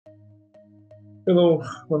Hello,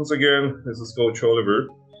 once again, this is Coach Oliver.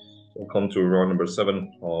 Welcome to round number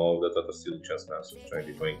 7 of the TATA Steel Chess Masters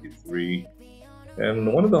 2023.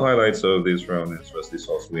 And one of the highlights of this round is Wesley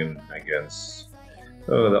So's win against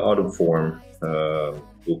the out of form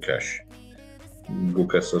Gukesh.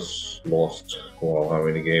 Gukesh has lost, well, how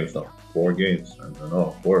many games now? 4 games? I don't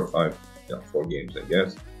know, 4 or 5. Yeah, 4 games, I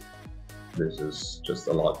guess. This is just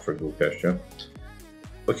a lot for Gukesh, yeah?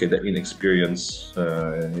 Okay, the inexperience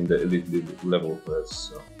in the elite level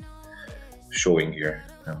is showing here,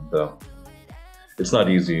 and it's not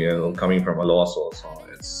easy. Coming from a loss, also,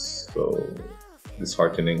 it's so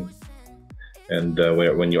disheartening. And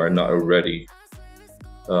when you are not ready,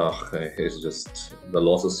 it's just the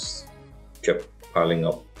losses kept piling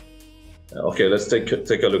up. Okay, let's take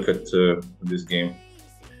a look at this game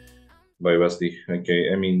by Wesley.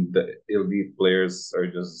 Okay, I mean the elite players are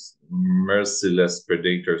just merciless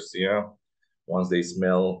predators. Yeah, once they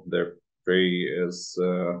smell their prey is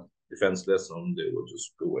defenseless, they will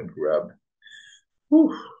just go and grab.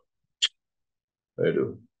 Whew, I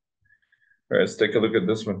do. All right, let's take a look at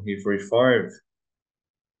this one. E4, e5.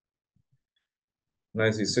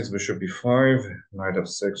 Knight c6, bishop b5, knight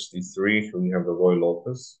f6, d3. We have the Roy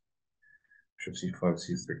Lopez. Bishop c5,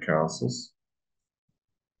 c3 castles.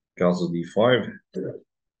 Castles d5.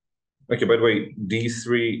 Okay, by the way,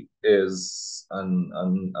 d3 is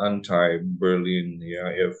an anti-Berlin. Yeah,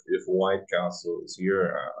 if white castle is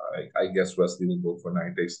here, I guess Wesley will go for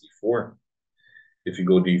knight takes d4. If you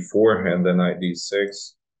go d4 and then knight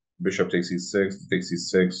d6, bishop takes e6, takes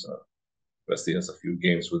e6. Wesley has a few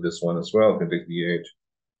games with this one as well. Can take d8,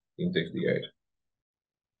 king takes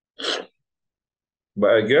d8. But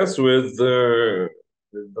I guess with the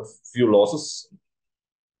few losses,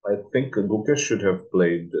 I think Luka should have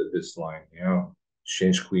played this line. Yeah,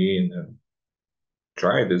 change queen and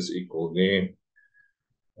try this equal game,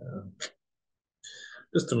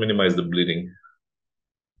 just to minimize the bleeding.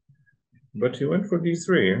 But he went for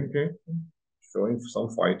d3. Okay, showing some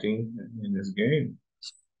fighting in his game.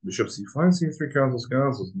 Bishop c5, c3 castles,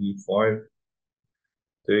 d5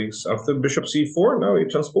 takes. After bishop c4, now he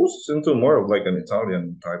transposes into more of like an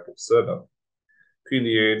Italian type of setup. Queen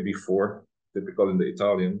d8, b4, typical in the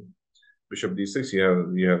Italian. Bishop d6,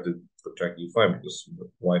 you have to protect e5 because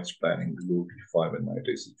white's planning to go d5 and knight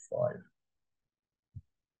takes e5.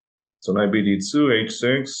 So knight bd2,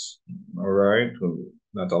 h6. All right,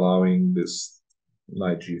 not allowing this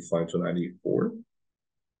knight g5 to knight e4.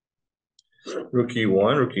 Rook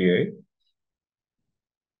e1, rook e8,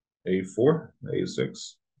 a4,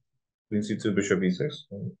 a6. Queen c2, bishop e6.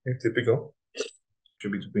 Okay, typical.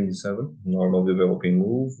 Bishop b2, queen d7. Normal developing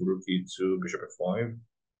move. Rook e2, bishop f5.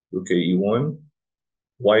 Rook a e1.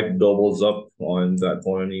 White doubles up on that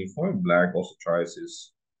pawn on e5. Black also tries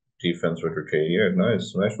his defense with rook a8.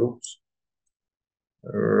 Nice rooks.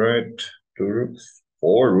 All right, 2 rooks.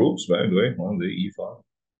 4 rooks, by the way, on the e5.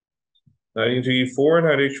 Knight into e4,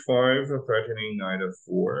 knight h5, threatening knight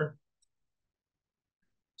f4.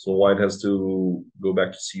 So white has to go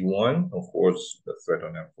back to c1. Of course, the threat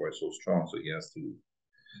on f4 is so strong, so he has to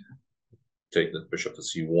take the bishop to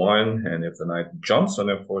c1. And if the knight jumps on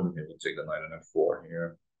f4, then he will take the knight on f4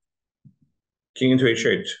 here. King into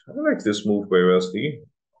h8. I like this move by Wesley.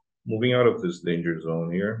 Moving out of this danger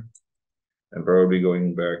zone here. And probably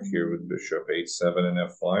going back here with bishop h7 and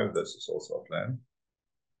f5. This is also a plan.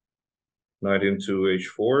 Knight into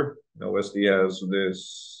h4. Now Wesley has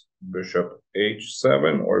this bishop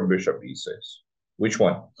h7 or bishop e6. Which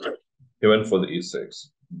one? He went for the e6.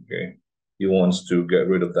 Okay. He wants to get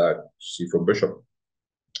rid of that c4 bishop.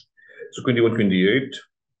 So queen d1, queen d8.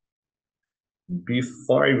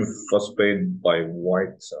 b5 was played by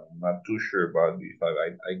white. I'm not too sure about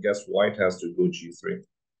b5. I guess white has to go g3.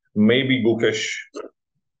 Maybe Gukesh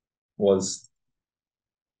was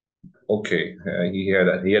okay. He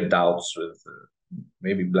had doubts with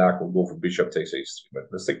maybe black will go for bishop takes h3. But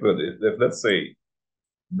let's take with it. If let's say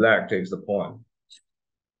black takes the pawn,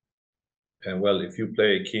 and well, if you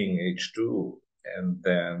play king h2 and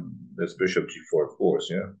then there's bishop g4, of course,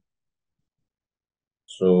 yeah.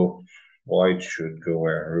 So white should go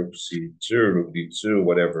where rook c2, rook d2,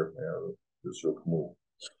 whatever. Yeah, this rook move.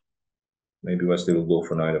 Maybe Wesley will go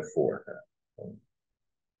for knight f4.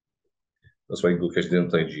 That's why Gukesh didn't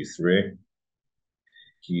play g3.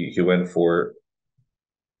 He went for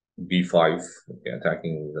b5, okay,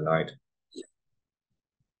 attacking the knight.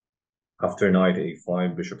 After knight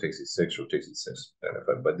a5, bishop takes e6, rook takes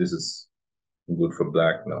e6. But this is good for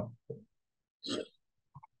black now.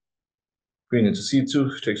 Queen into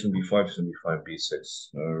c2, takes on b5, takes on b5,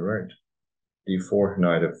 b6. All right. d4,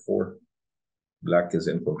 knight f4. Black is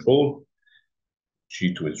in control.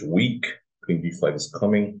 g2 is weak. Queen b5 is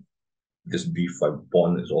coming. This b5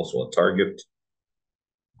 pawn is also a target.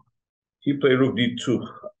 He played rook d2.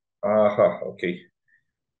 Aha, okay.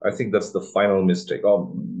 I think that's the final mistake.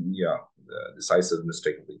 Oh, yeah, the decisive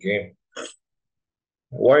mistake of the game.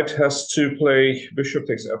 White has to play bishop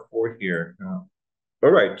takes f4 here.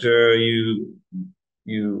 All right, you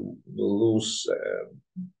will lose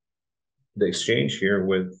the exchange here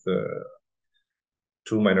with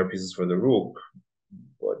two minor pieces for the rook,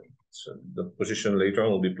 but the position later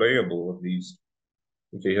on will be playable at least.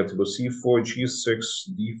 Okay, you have to go c4, g6,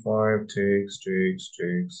 d5, takes,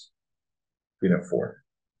 queen f4.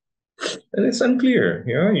 And it's unclear,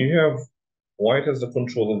 yeah? You have white has the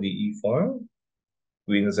control of the e file,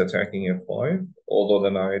 queen is attacking f5, although the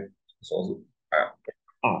knight is also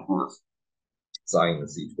signing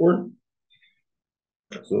c4.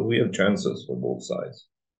 So we have chances for both sides.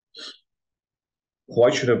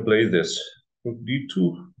 White should have played this. Rook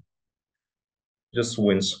d2 just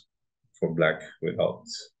wins for black without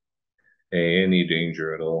any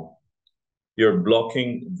danger at all. You're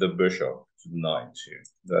blocking the bishop to the knight here.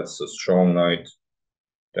 That's a strong knight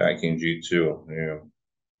attacking g2. Yeah.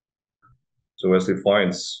 So Wesley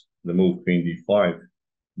finds the move queen b5,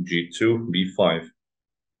 g2, b5.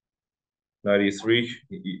 Knight e3.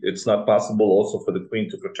 It's not possible also for the queen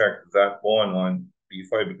to protect that pawn on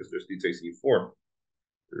b5 because there's d takes e4.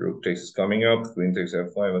 Rook takes is coming up, queen takes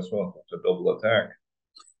f5 as well. It's a double attack.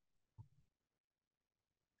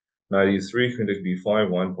 Knight e3, queen takes b5,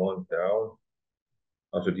 one pawn down.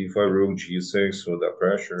 After d5, rook g6 with that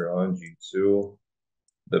pressure on g2.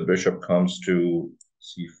 The bishop comes to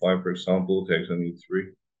c5, for example, takes on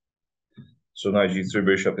e3. So knight g3,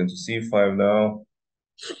 bishop into c5 now.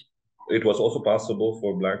 It was also possible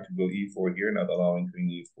for black to go e4 here, not allowing queen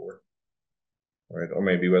e4. Right, or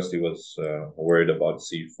maybe Wesley was worried about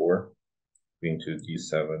c4, queen to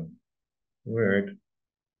d7. Right.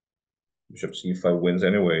 Bishop c5 wins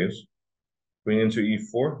anyways. Queen into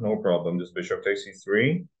e4, no problem. This bishop takes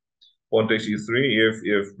e3. Pawn takes e3.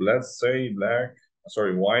 If let's say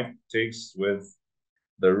white takes with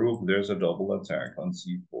the rook, there's a double attack on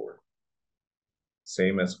c4.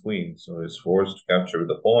 Same as queen, so it's forced to capture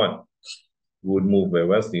the pawn. Good move by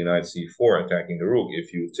Wesley, knight c4, attacking the rook.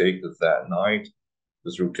 If you take that knight,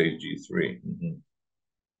 this rook takes g3.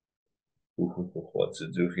 What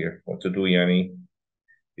to do here? What to do, Yanni?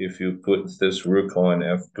 If you put this rook on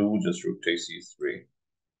f2, just rook takes e3.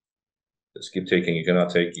 Just keep taking. You cannot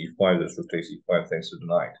take e5. This rook takes e5 thanks to the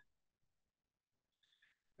knight.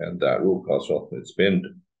 And that rook also, it's pinned.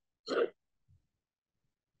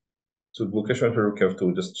 So Lukash went to rook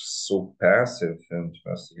f2, just so passive and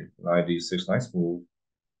passive. Knight d6, nice move.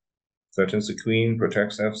 Threatens the queen,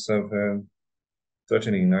 protects f7.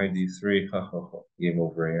 Threatening knight d3, game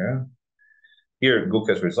over, yeah? Here,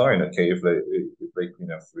 Lukash resigned, okay, if they queen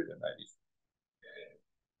f3, then knight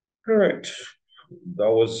d3. All right, that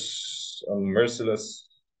was a merciless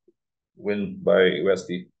win by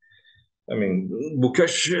Wesley. I mean,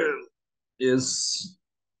 Lukash is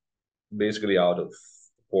basically out of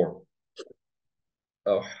form.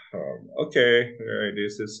 Oh, okay, all right,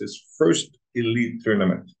 this is his first elite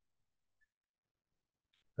tournament.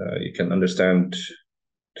 You can understand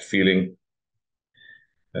the feeling,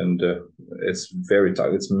 and it's very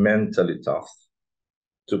tough. It's mentally tough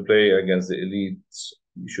to play against the elites.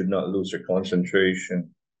 You should not lose your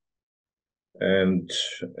concentration. And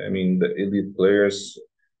I mean, the elite players,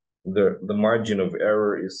 the margin of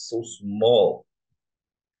error is so small.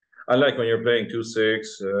 Unlike when you're playing 2-6,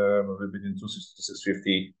 between 2-6 to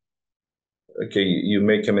 650. Okay, you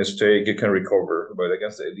make a mistake, you can recover. But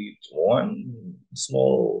against the elite, one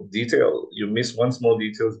small detail, you miss one small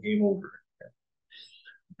detail, it's game over.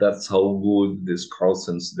 That's how good this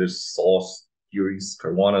Carlson's, this Sauce, Curies,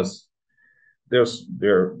 Caruanas,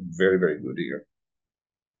 they're very, very good here.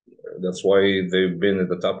 That's why they've been in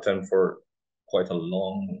the top 10 for quite a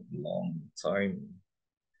long, long time.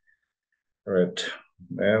 All right.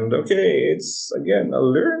 And okay, it's again a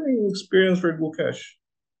learning experience for Lukash.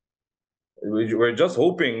 We're just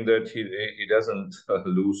hoping that he doesn't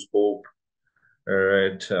lose hope. All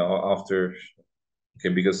right, after okay,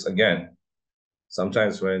 because again,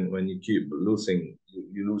 sometimes when you keep losing,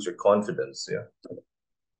 you lose your confidence. Yeah,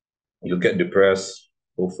 you'll get depressed.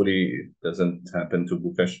 Hopefully, it doesn't happen to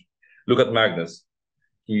Lukash. Look at Magnus.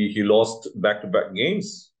 He lost back-to-back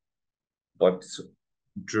games, but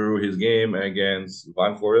drew his game against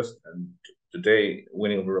Van Forest, and today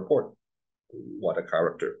winning over Report. What a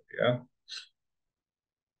character! Yeah,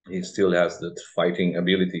 he still has that fighting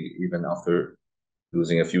ability even after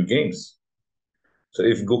losing a few games. So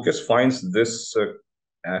if Gukas finds this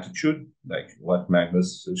attitude, like what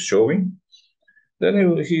Magnus is showing,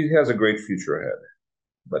 then he has a great future ahead.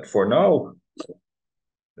 But for now,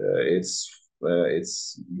 it's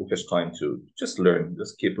Lucas' time to just learn,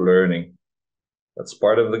 just keep learning. That's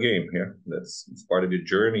part of the game here. It's part of your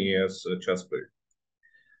journey as a chess player.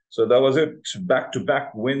 So that was it.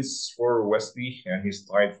 Back-to-back wins for Wesley, and he's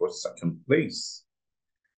tied for second place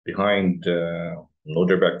behind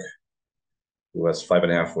Noderbeck, who has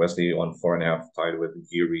 5.5. Wesley on 4.5, tied with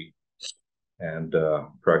Geary and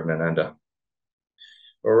Pragnananda.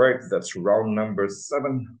 All right, that's round number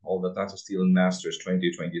 7 of the Tata Steel Masters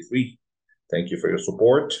 2023. Thank you for your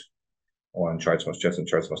support on Chartsmas Chess and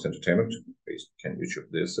Chartsmas Entertainment. Please can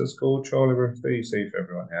YouTube. This is Coach Oliver. Stay safe,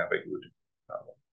 everyone. Have a good